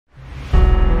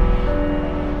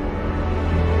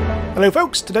Hello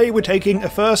folks, today we're taking a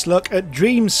first look at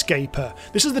Dreamscaper.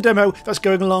 This is the demo that's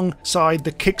going alongside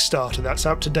the Kickstarter that's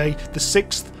out today, the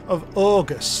 6th of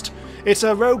August. It's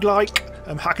a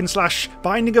roguelike hack and slash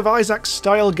Binding of Isaac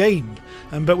style game,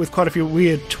 but with quite a few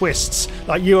weird twists,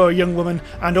 like you are a young woman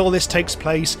and all this takes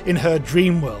place in her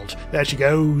dream world. There she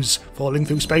goes, falling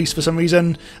through space for some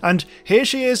reason, and here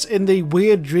she is in the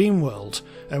weird dream world.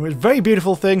 And it's a very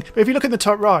beautiful thing, but if you look in the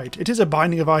top right, it is a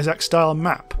Binding of Isaac style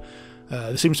map.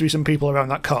 There seems to be some people around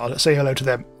that car. Let's say hello to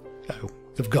them. Oh,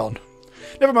 they've gone.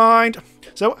 Never mind.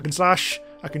 So I can slash,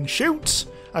 I can shoot,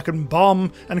 I can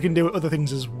bomb, and I can do other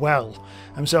things as well.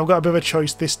 And so I've got a bit of a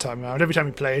choice this time around. Every time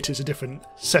we play it, it's a different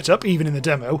setup, even in the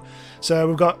demo.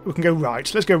 So we can go right.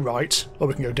 Let's go right, or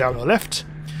we can go down or left.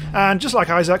 And just like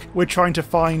Isaac, we're trying to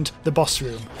find the boss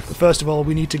room. But first of all,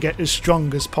 we need to get as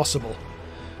strong as possible.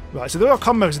 Right, so there are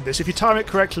combos in this. If you time it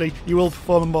correctly, you will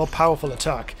perform a more powerful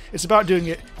attack. It's about doing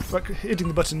it, hitting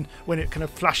the button when it kind of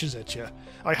flashes at you.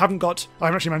 I haven't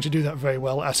actually managed to do that very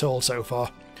well at all so far.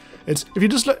 It's, if you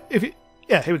just look,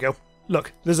 yeah, here we go.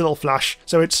 Look, there's a little flash.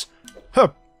 So it's,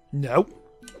 no,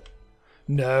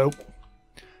 I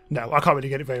can't really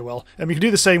get it very well. And you can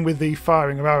do the same with the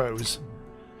firing of arrows.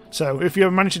 So if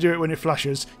you manage to do it when it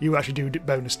flashes, you actually do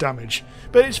bonus damage.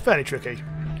 But it's fairly tricky.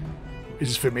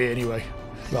 This is for me anyway.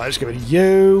 Right, let's go to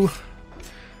you.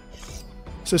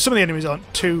 So some of the enemies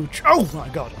aren't too... oh my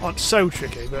god, aren't so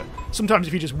tricky, but sometimes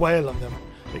if you just wail on them,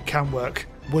 it can work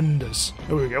wonders.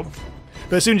 Oh, here we go.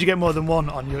 But as soon as you get more than one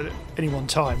on you at any one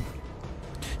time,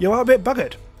 you are a bit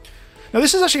buggered. Now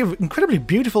this is actually an incredibly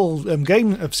beautiful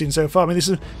game I've seen so far. I mean,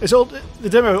 the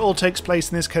demo all takes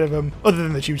place in this kind of, other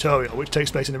than the tutorial, which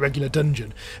takes place in a regular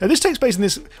dungeon. And this takes place in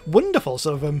this wonderful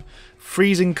sort of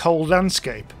freezing cold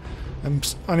landscape.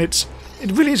 And it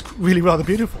really is really rather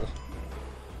beautiful.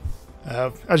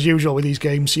 As usual with these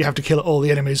games, you have to kill all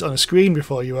the enemies on a screen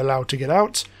before you're allowed to get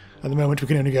out. At the moment we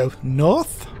can only go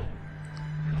north.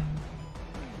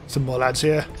 Some more lads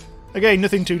here. Again,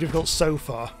 nothing too difficult so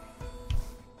far.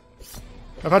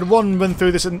 I've had one run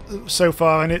through this so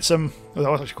far and it's well,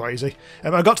 that was actually quite easy.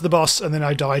 I got to the boss and then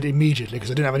I died immediately because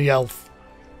I didn't have any health.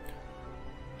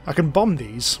 I can bomb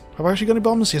these. Have I actually got any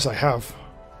bombs? Yes, I have.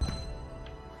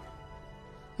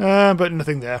 But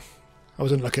nothing there. I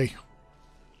was unlucky.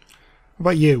 What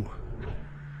about you?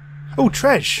 Oh,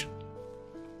 Tresh!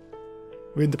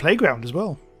 We're in the playground as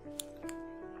well.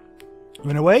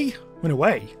 Run away? Run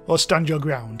away. Or stand your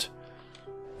ground.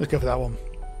 Let's go for that one.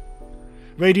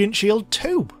 Radiant Shield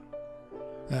 2.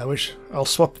 Which I'll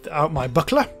swap out my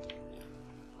buckler.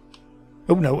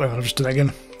 Oh no, I've just done it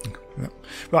again.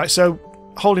 Right, so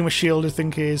holding my shield I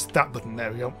think is that button.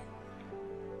 There we go.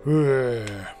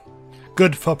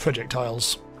 Good for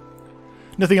projectiles.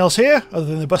 Nothing else here other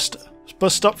than the bus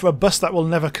stop for a bus that will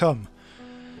never come.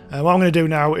 What I'm going to do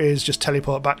now is just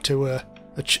teleport back to a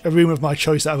room of my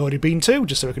choice that I've already been to,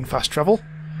 just so I can fast travel.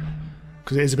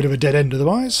 Because it is a bit of a dead end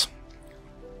otherwise.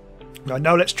 Right,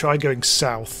 now let's try going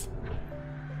south.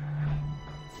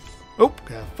 Oh,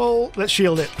 careful. Let's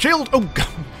shield it. Shield! Oh,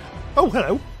 oh,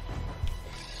 hello.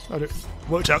 That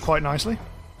worked out quite nicely.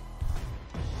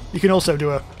 You can also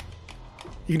do a...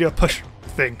 you can do a push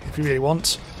thing if you really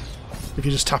want. If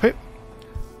you just tap it.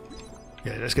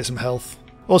 Yeah, let's get some health.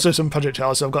 Also some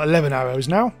projectiles, so I've got 11 arrows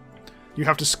now. You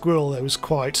have to squirrel those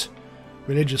quite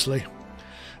religiously.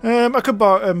 I could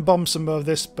bomb some of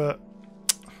this, but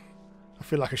I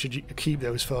feel like I should keep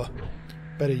those for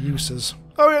better uses.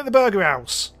 Oh, we're at the Burger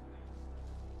House.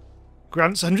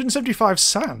 Grants 175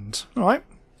 sand. Alright.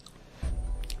 A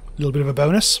little bit of a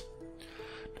bonus.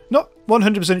 Not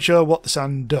 100% sure what the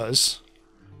sand does.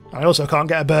 I also can't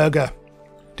get a burger.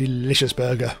 Delicious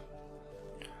burger.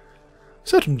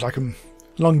 Certain like a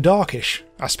long darkish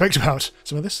aspect about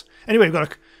some of this. Anyway,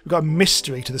 we've got a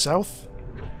mystery to the south.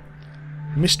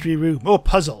 Mystery room. Or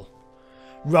puzzle.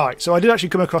 Right, so I did actually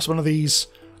come across one of these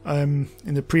in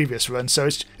the previous run, so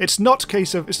it's not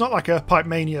like a Pipe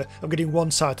Mania of getting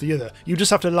one side to the other. You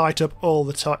just have to light up all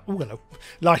the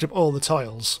light up all the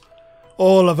tiles.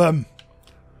 All of them.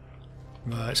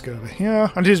 Right, let's go over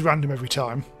here. And it is random every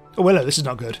time. Oh, hello, this is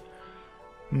not good.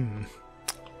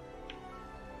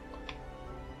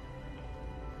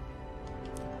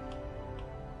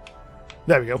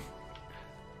 There we go.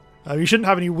 You shouldn't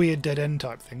have any weird dead end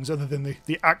type things other than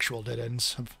the actual dead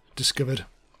ends I've discovered.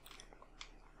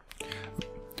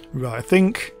 Right, I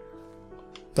think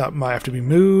that might have to be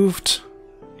moved.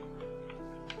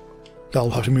 That'll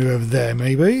have to move over there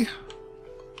maybe.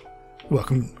 Well, I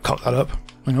can cock that up.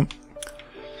 Hang on.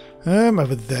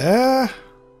 Over there.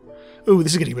 Oh,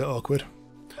 this is getting a bit awkward.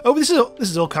 Oh, this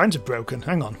is all kinds of broken.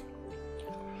 Hang on.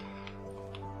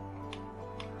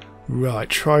 Right,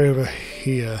 try over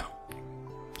here.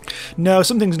 No,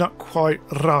 something's not quite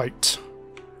right.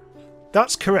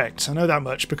 That's correct, I know that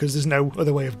much because there's no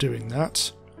other way of doing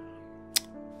that.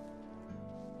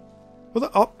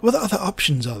 What other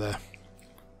options are there?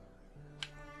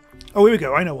 Oh, here we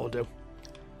go, I know what I'll do.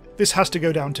 This has to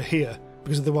go down to here,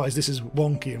 because otherwise this is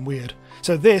wonky and weird.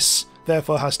 So this,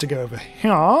 therefore, has to go over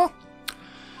here.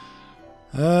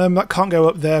 That can't go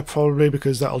up there, probably,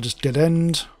 because that'll just dead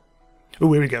end.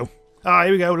 Oh, here we go. Ah,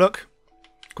 here we go, look.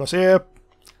 Across here.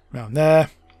 Round there.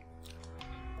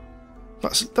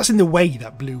 That's in the way,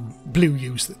 that blue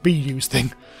use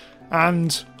thing.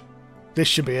 And this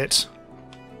should be it.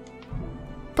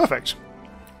 Perfect.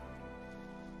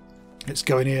 Let's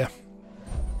go in here.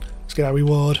 Let's get our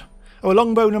reward. Oh, a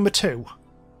longbow number 2.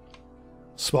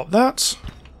 Swap that.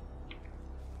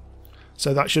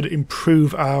 So that should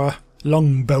improve our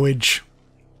longbowage.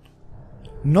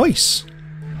 Nice.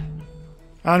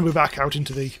 And we're back out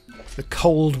into the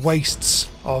cold wastes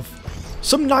of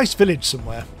some nice village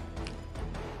somewhere.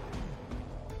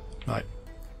 Right.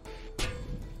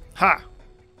 Ha!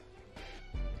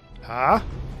 Ha!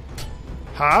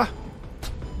 Ha!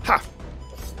 Ha!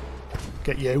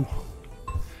 Get you.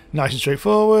 Nice and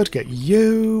straightforward. Get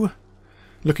you.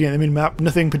 Looking at the min-map,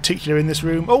 nothing particular in this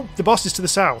room. Oh, the boss is to the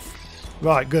south.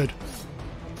 Right, good.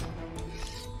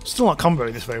 Still not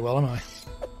comboing this very well, am I?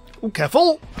 Oh,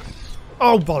 careful!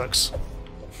 Oh, bollocks.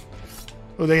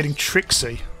 Oh, they're getting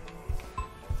tricksy.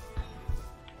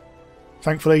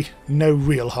 Thankfully, no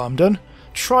real harm done.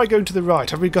 Try going to the right.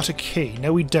 Have we got a key?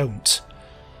 No, we don't.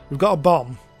 We've got a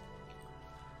bomb.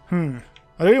 I don't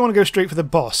really want to go straight for the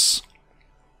boss.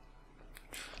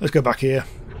 Let's go back here.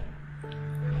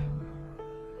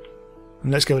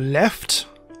 And let's go left.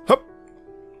 Hup!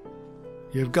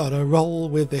 You've got to roll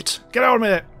with it. Get on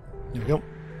with it! There we go.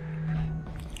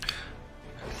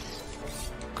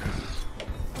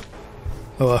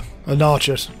 Oh, an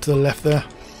archer to the left there.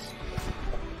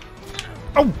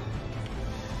 Oh!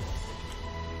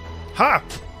 Ha!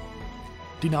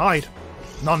 Denied.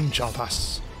 None shall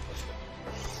pass.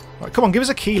 Right, come on, give us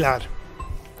a key, lad.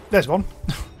 There's one.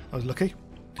 I was lucky.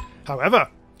 However,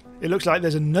 it looks like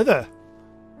there's another.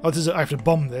 Oh, I have to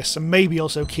bomb this, and maybe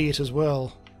also key it as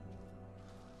well.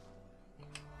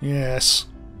 Yes.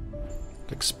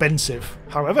 Expensive.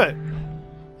 However,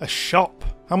 a shop.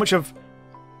 How much of...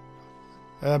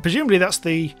 presumably that's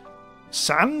the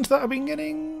sand that I've been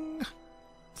getting?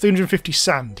 350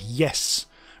 sand, yes.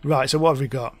 Right, so what have we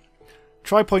got?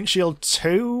 Tri-point shield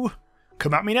 2.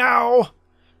 Come at me now!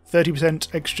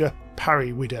 30% extra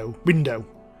parry window.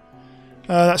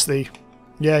 That's the...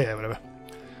 Yeah, whatever.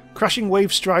 Crashing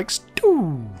wave strikes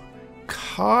 2.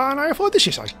 Can I afford this?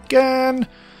 Yes, I can.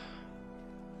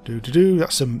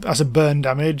 That's a burn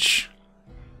damage.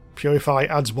 Purify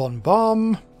adds 1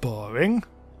 bomb. Boring.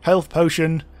 Health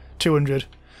potion 200.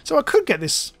 So I could get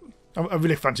this. I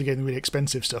really fancy getting the really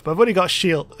expensive stuff, but I've only got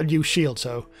a new shield,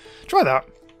 so try that.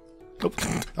 Oh,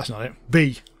 that's not it.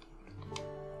 B.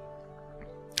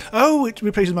 Oh, it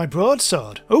replaces my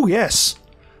broadsword. Oh, yes.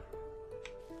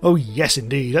 Oh, yes,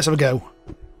 indeed. Let's have a go.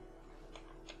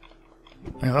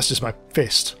 Oh, that's just my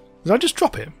fist. Did I just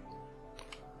drop it?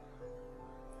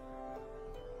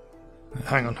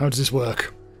 Hang on, how does this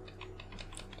work?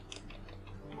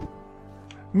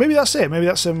 Maybe that's it. Maybe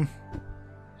that's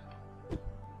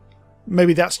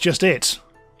maybe that's just it.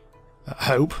 I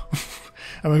hope.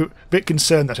 I'm a bit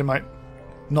concerned that it might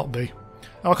not be.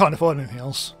 Oh, I can't afford anything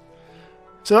else.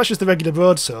 So that's just the regular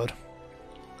broadsword.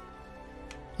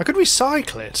 I could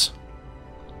recycle it.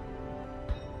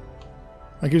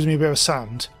 That gives me a bit of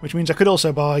sand, which means I could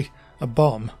also buy a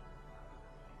bomb.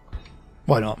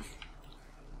 Why not?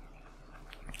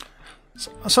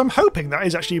 So I'm hoping that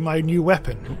is actually my new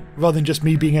weapon, rather than just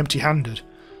me being empty-handed.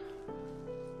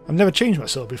 I've never changed my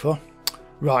sword before.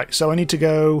 Right, so I need to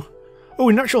go... Oh,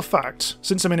 in actual fact,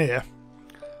 since I'm in here,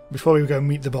 before we go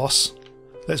meet the boss,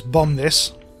 let's bomb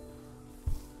this.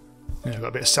 Yeah, I've got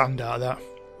a bit of sand out of that.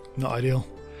 Not ideal.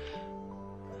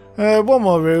 One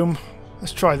more room.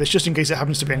 Let's try this, just in case it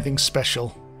happens to be anything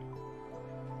special.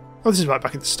 Oh, this is right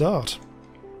back at the start.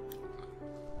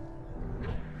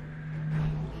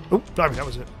 Oh, blimey, that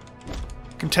was it.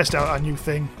 Can test out our new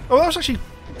thing. Oh, that was actually...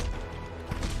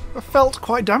 That felt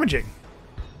quite damaging.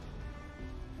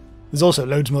 There's also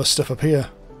loads more stuff up here.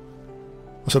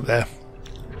 What's up there?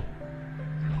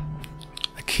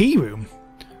 A key room.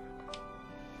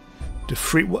 A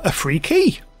free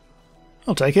key.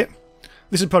 I'll take it.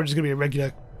 This is probably just going to be a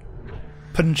regular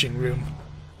punching room.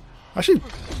 Actually...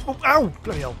 Oh, ow!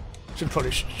 Bloody hell. Should have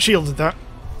probably shielded that.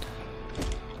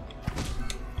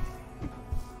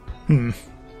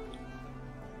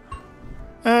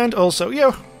 And also,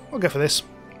 yeah, I'll go for this.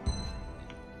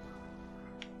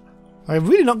 I'm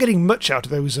really not getting much out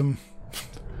of those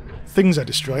things I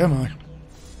destroy, am I?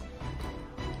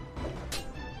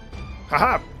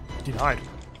 Haha! Denied.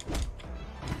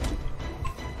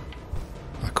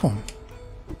 Oh, come on.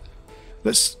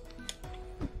 Let's...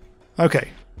 Okay.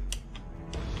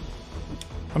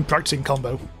 I'm practicing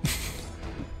combo.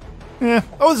 Yeah.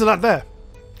 Oh, there's a lad there.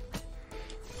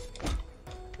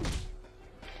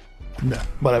 No,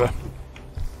 whatever.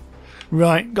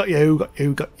 Right, got you, got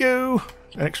you, got you.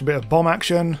 An extra bit of bomb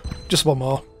action. Just one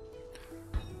more.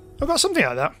 I've got something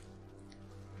like that.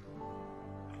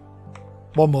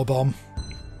 One more bomb.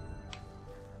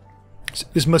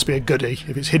 This must be a goodie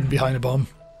if it's hidden behind a bomb.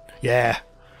 Yeah.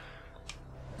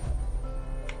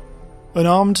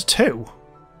 Unarmed 2.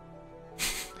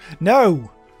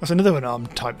 No! That's another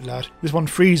unarmed type lad. This one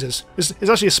freezes. It's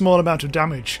actually a small amount of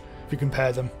damage if you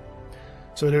compare them.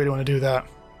 So I don't really want to do that.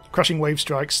 Crashing wave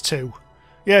strikes 2.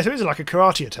 Yeah, so it's like a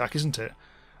karate attack, isn't it?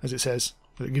 As it says.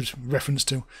 That it gives reference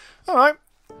to. Alright.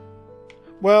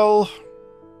 Well...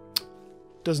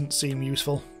 Doesn't seem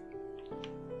useful.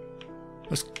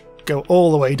 Let's go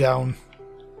all the way down.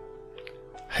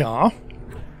 Here.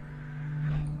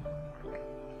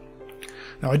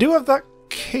 Now I do have that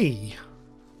key.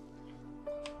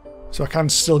 So I can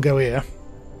still go here.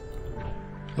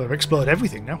 Well, I've explored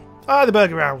everything now. Ah, the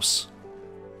burger house.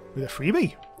 With a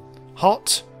freebie.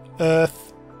 Hot,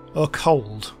 earth, or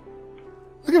cold?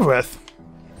 I'll give earth.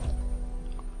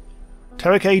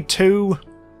 Terracade 2.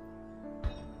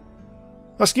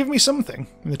 That's giving me something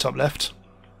in the top left.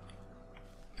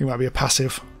 I think it might be a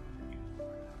passive.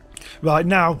 Right,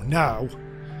 now.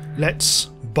 Let's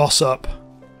boss up.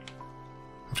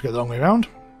 I have to go the long way around.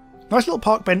 Nice little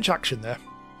park bench action there.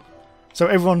 So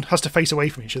everyone has to face away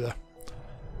from each other.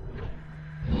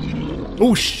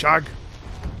 Oh, shag.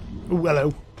 Oh,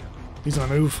 hello. He's on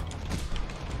a move.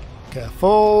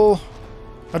 Careful.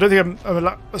 I don't think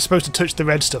I'm supposed to touch the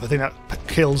red stuff. I think that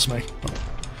kills me.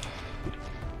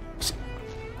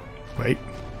 Wait.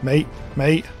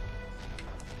 Mate.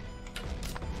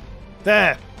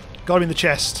 There. Got him in the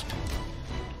chest.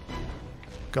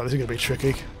 God, this is going to be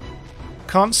tricky.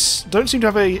 Don't seem to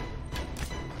have a...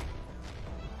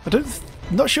 I'm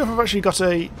not sure if I've actually got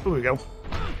a... Oh, here we go.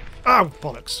 Ow,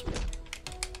 bollocks.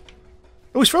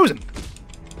 Oh, he's frozen.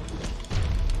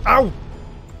 Ow! I'm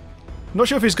not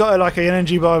sure if he's got like an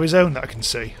energy bar of his own that I can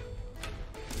see.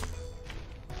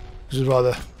 This is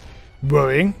rather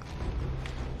worrying.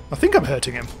 I think I'm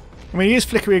hurting him. I mean, he is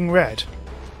flickering red.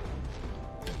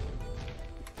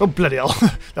 Oh, bloody hell.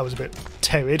 That was a bit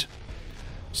terrid.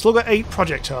 Still got 8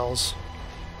 projectiles.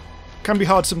 Can be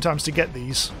hard sometimes to get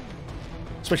these.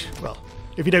 Especially, well,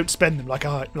 if you don't spend them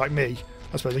like me.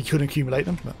 I suppose you could accumulate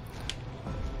them. But...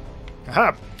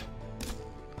 Aha!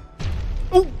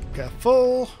 Oh,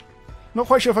 careful. Not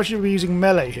quite sure if I should be using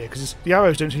melee here, because the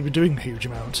arrows don't seem to be doing a huge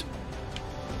amount.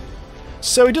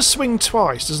 So he does swing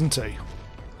twice, doesn't he?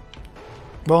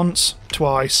 Once,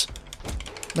 twice,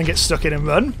 then get stuck in and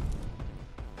run.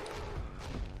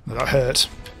 Oh, that hurt.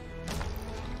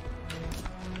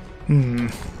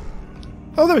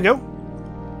 Oh, there we go.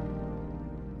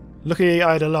 Lucky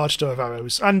I had a large store of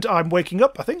arrows. And I'm waking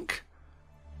up, I think.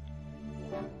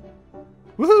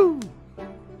 Woohoo!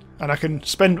 And I can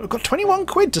spend... I've got 21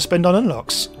 quid to spend on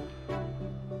unlocks.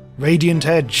 Radiant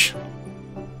Edge.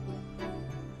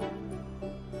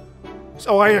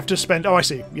 Oh, I have to spend... Oh, I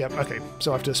see. Yeah, okay.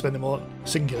 So I have to spend them all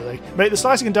singularly. Make the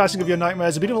slicing and dicing of your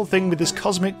nightmares a beautiful thing with this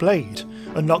cosmic blade.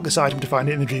 Unlock this item to find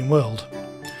it in the dream world.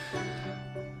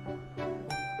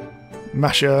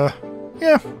 Masher.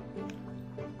 Yeah.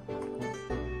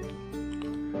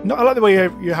 No, I like the way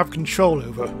you have control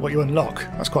over what you unlock.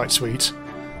 That's quite sweet.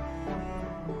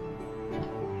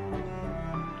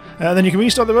 And then you can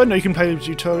restart the run, or you can play the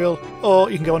tutorial, or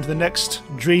you can go on to the next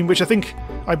dream, which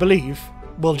I believe,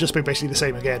 will just be basically the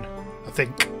same again, I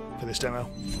think, for this demo.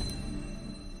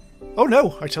 Oh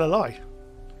no, I tell a lie.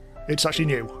 It's actually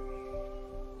new.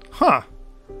 Huh.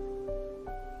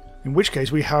 In which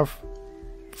case we have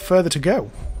further to go.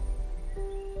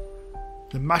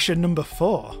 The Masher number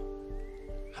 4.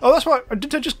 Oh, that's why...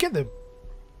 Did I just get them?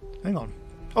 Hang on.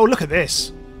 Oh, look at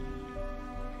this.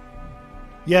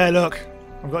 Yeah, look.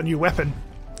 I've got a new weapon.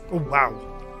 Oh, wow.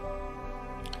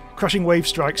 Crushing Wave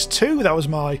Strikes 2. That was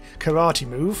my karate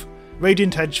move.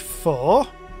 Radiant Edge 4.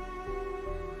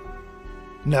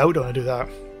 No, don't want to do that.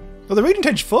 Oh, the Radiant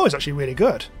Edge 4 is actually really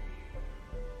good.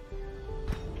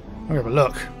 I'll have a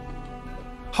look.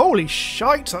 Holy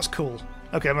shite, that's cool.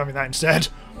 Okay, I'm having that instead.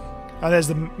 And there's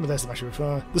the Masher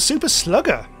before. The Super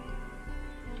Slugger.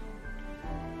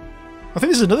 I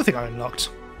think this is another thing I unlocked.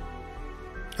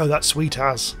 Oh, that's sweet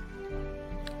as.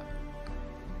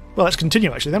 Well, let's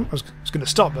continue actually then. I was going to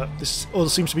stop, but this all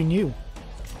seems to be new.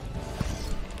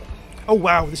 Oh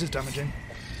wow, this is damaging.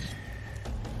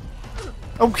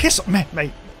 Oh, kiss me,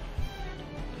 mate.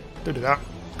 Don't do that.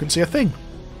 Couldn't see a thing.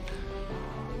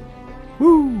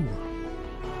 Woo!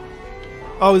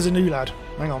 Oh, there's a new lad.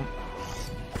 Hang on.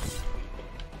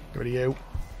 Get rid of you.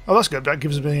 Oh, that's good. That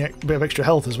gives me a bit of extra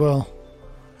health as well.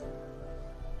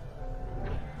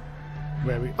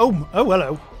 Where are we? Oh,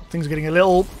 hello. Things are getting a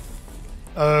little...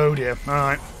 Oh dear.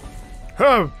 Alright.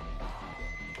 Oh!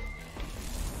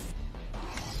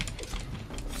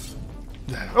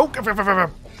 Oh!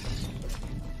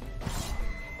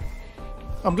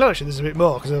 I'm glad actually there's a bit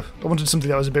more, because I wanted something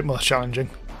that was a bit more challenging.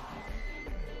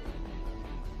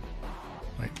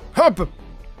 Right. Hop!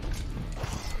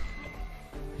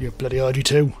 You bloody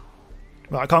RG2.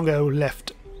 Right, I can't go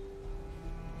left.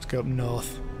 Let's go up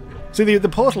north. See, the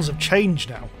portals have changed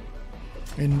now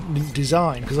in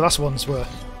design, because the last ones were...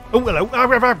 Oh, hello!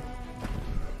 Never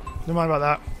mind about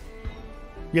that.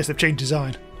 Yes, they've changed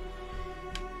design.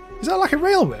 Is that like a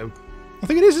railroad? I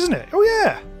think it is, isn't it? Oh,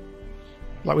 yeah!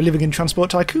 Like we're living in Transport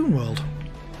Tycoon world.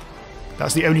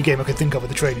 That's the only game I could think of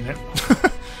with the train in it.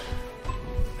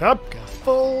 Up,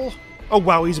 careful! Oh,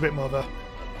 wow, he's a bit more of a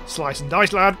slice and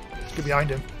dice lad. Let's get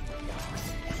behind him.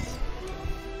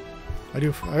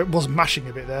 I was mashing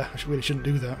a bit there. I really shouldn't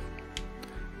do that.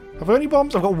 Have I any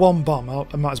bombs? I've got one bomb.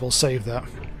 I might as well save that.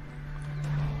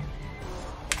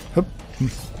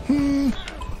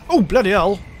 Oh, bloody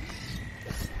hell!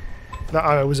 That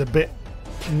arrow was a bit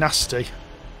nasty.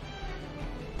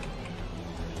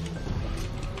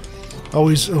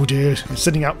 Oh, oh dear, he's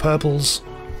sending out purples.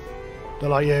 They're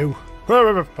like you.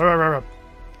 Can't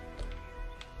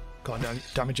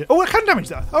damage it. Oh, I can damage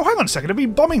that. Oh, hang on a second. I've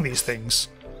been bombing these things.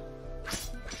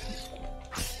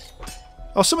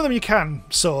 Oh, some of them you can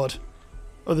sword,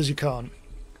 others you can't.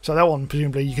 So that one,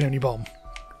 presumably, you can only bomb.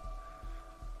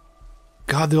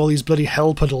 God, there are all these bloody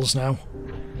hell puddles now.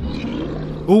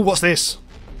 Oh, what's this?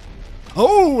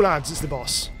 Oh, lads, it's the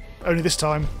boss. Only this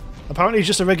time. Apparently he's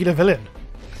just a regular villain.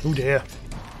 Oh dear.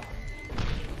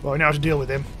 Well, we know how to deal with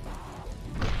him.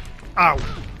 Ow.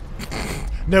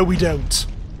 No, we don't.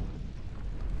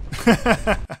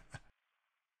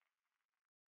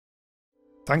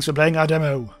 Thanks for playing our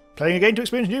demo. Playing a game to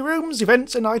experience new rooms,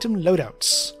 events, and item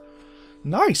loadouts.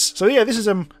 Nice. So yeah, this is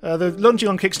the launching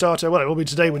on Kickstarter. Well, it will be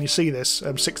today when you see this,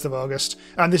 6th of August,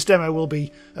 and this demo will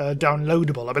be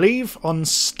downloadable, I believe, on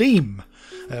Steam,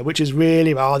 which is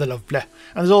really rather lovely.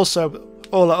 And there's also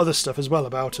all that other stuff as well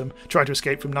about trying to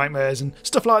escape from nightmares and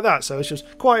stuff like that. So it's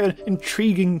just quite an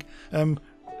intriguing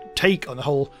take on the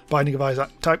whole Binding of Isaac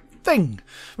type thing.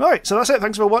 Right, so that's it.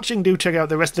 Thanks for watching. Do check out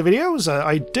the rest of the videos.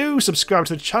 I do subscribe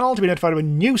to the channel to be notified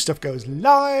when new stuff goes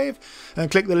live,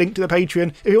 and click the link to the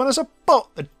Patreon if you want to support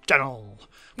the channel.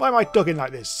 Why am I talking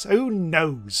like this? Who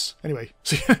knows? Anyway,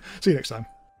 see you next time.